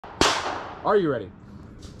Are you ready?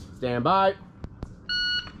 Stand by.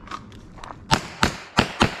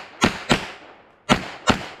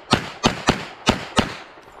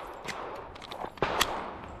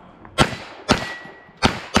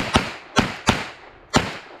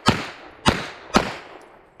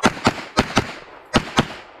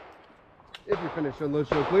 If you're finished, unload,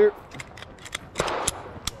 show clear.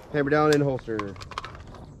 Hammer down in holster.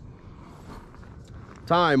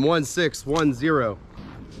 Time 1610.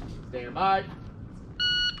 Stand by.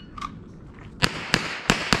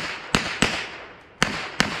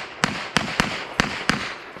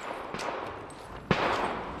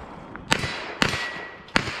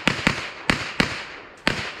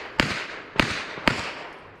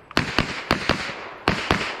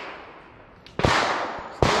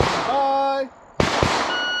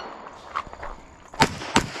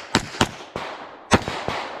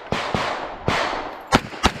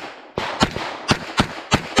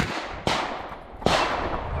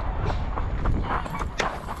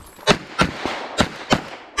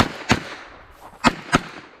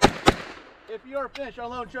 If you are finished,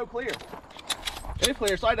 unload, show clear. If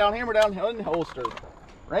clear, slide down, hammer down, in holster.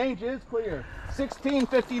 Range is clear.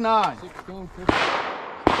 1659. 1650.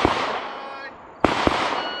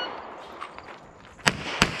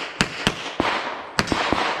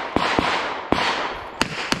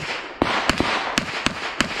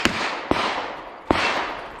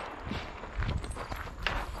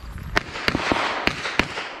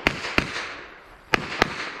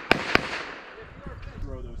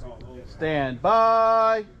 Stand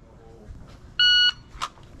by.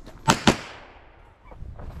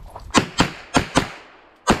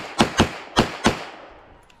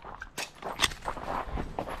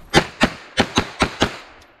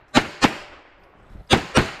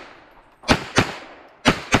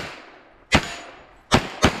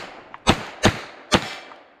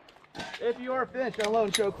 If you are finished,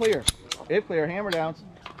 unload, show clear. If clear, hammer down,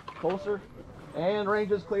 holster, and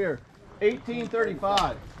range is clear.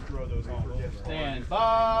 1835. Stand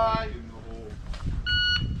by.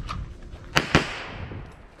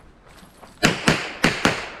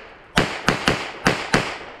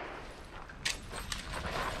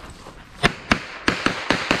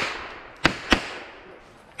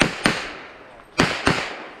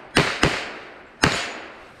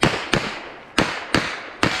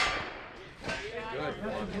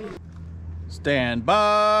 Stand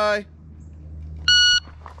by.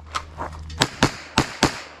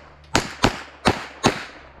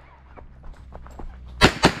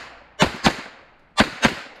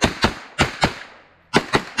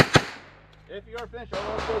 If you are finished, I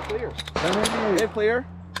want to go clear. If clear,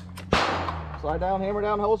 slide down, hammer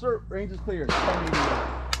down, holster, range is clear.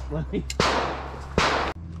 Let me.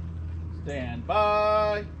 Stand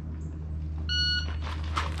by.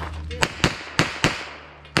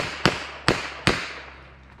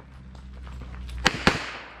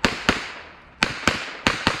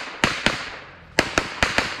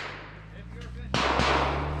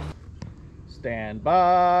 Stand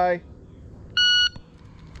by.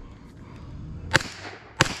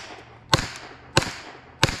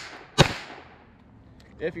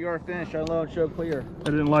 If you are finished, unload, show clear. I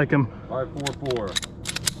didn't like him. 544.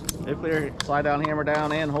 If clear, slide down, hammer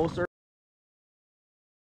down, and holster.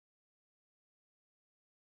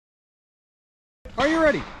 Are you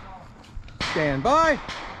ready? Stand by.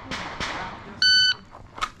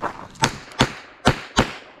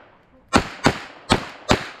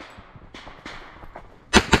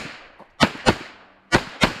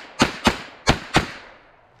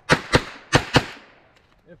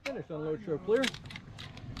 If finished, unload, show clear.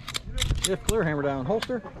 If clear, hammer down,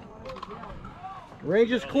 holster.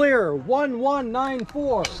 Range is clear,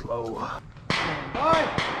 1194. Slow. Stand by.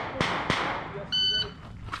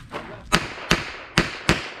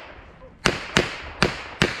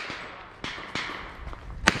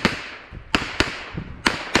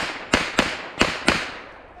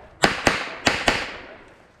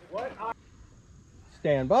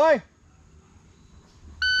 Stand by.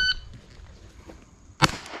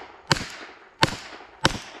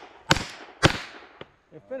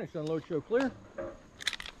 If finished, unload, show clear.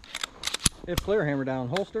 If clear, hammer down,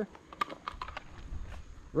 holster.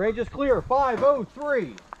 Range is clear,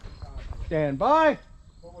 503. Stand by.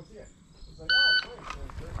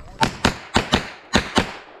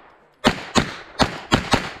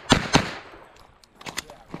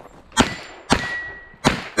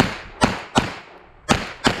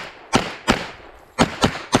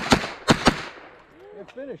 If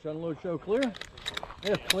finished, unload, show clear.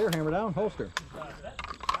 If clear, hammer down, holster.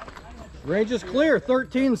 Range is clear,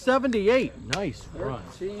 1378. Nice run.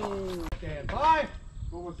 Stand Stand by.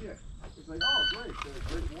 It's like, oh, great.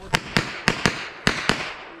 Great work.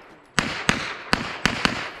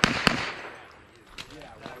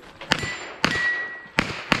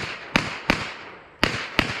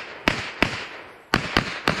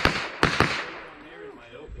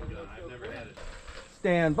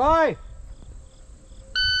 Stand by.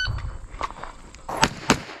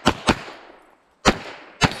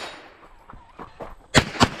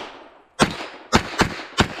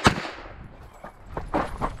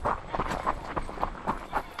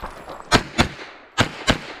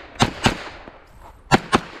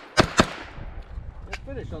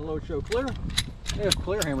 Finish, unload, show clear. If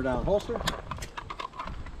clear, hammer down, holster.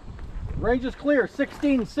 Range is clear,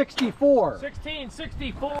 1664.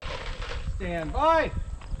 1664. Stand by.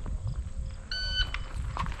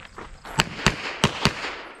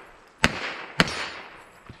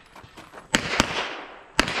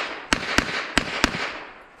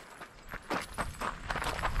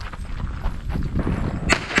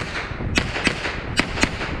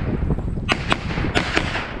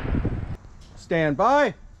 Stand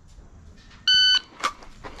by.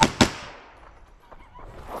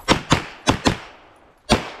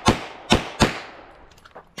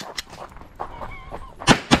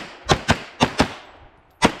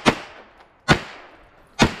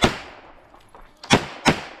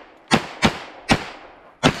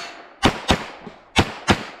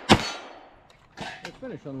 Let's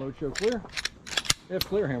finish, unload, show clear. If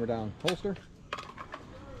clear, hammer down, holster.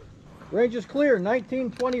 Range is clear,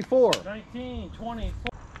 1924. 1924.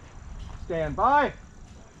 Stand by.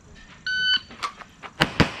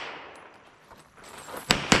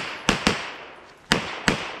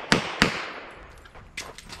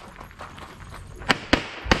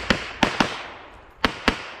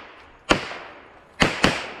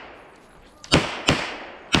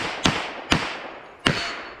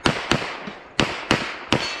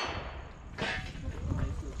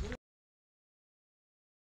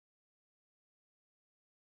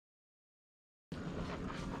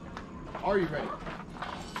 Are you ready?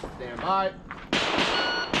 Stand by.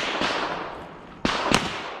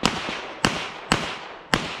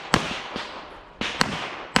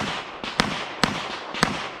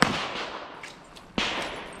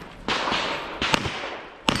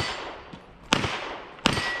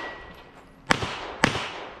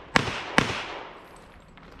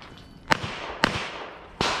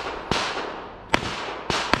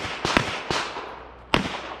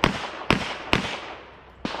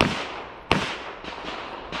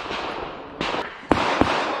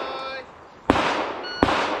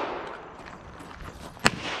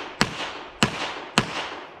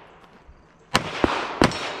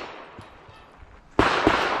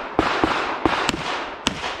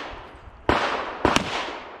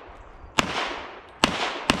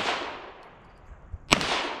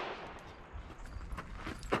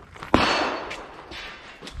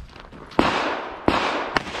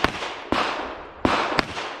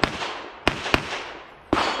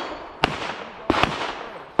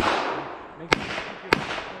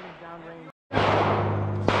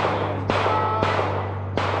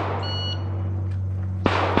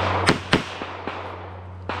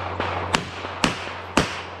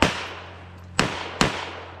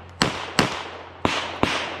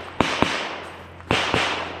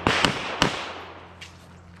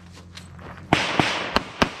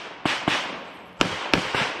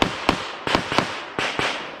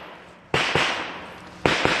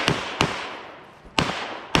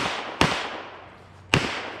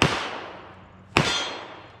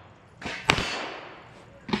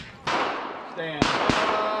 Stand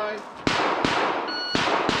by.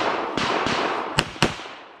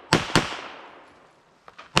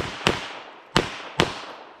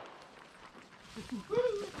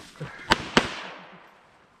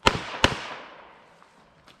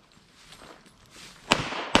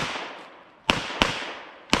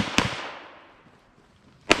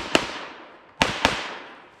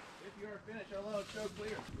 If you are finished, unload, show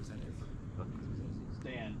clear.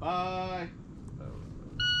 Stand by.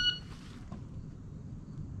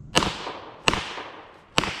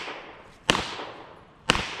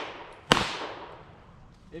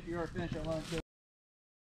 If you are finished, unload, show.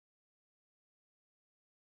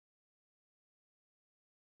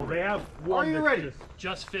 They have one. Are you that's ready?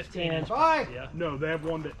 Just 15 Stand inch. by. Yeah. No, they have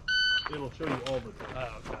one that it'll show you all the time.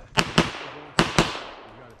 Oh, okay. You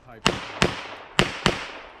gotta type.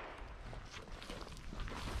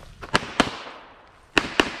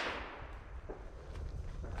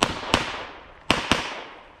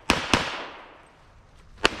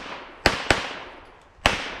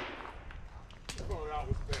 Going out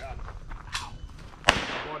was bad.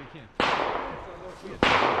 Body can.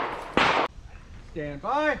 Stand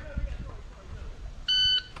by. And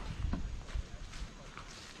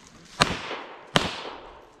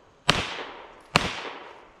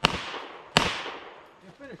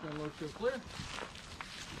finish. Unload, show clear.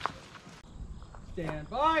 Stand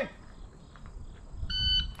by.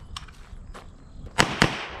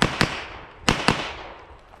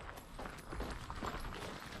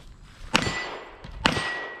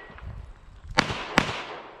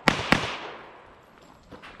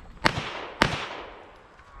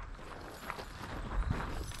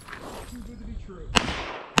 Too good to be true.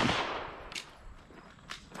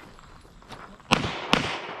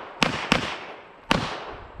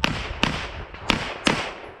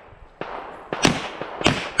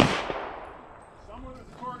 Someone is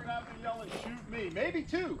target out there yelling, shoot me. Maybe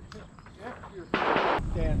two.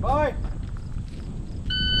 Stand by.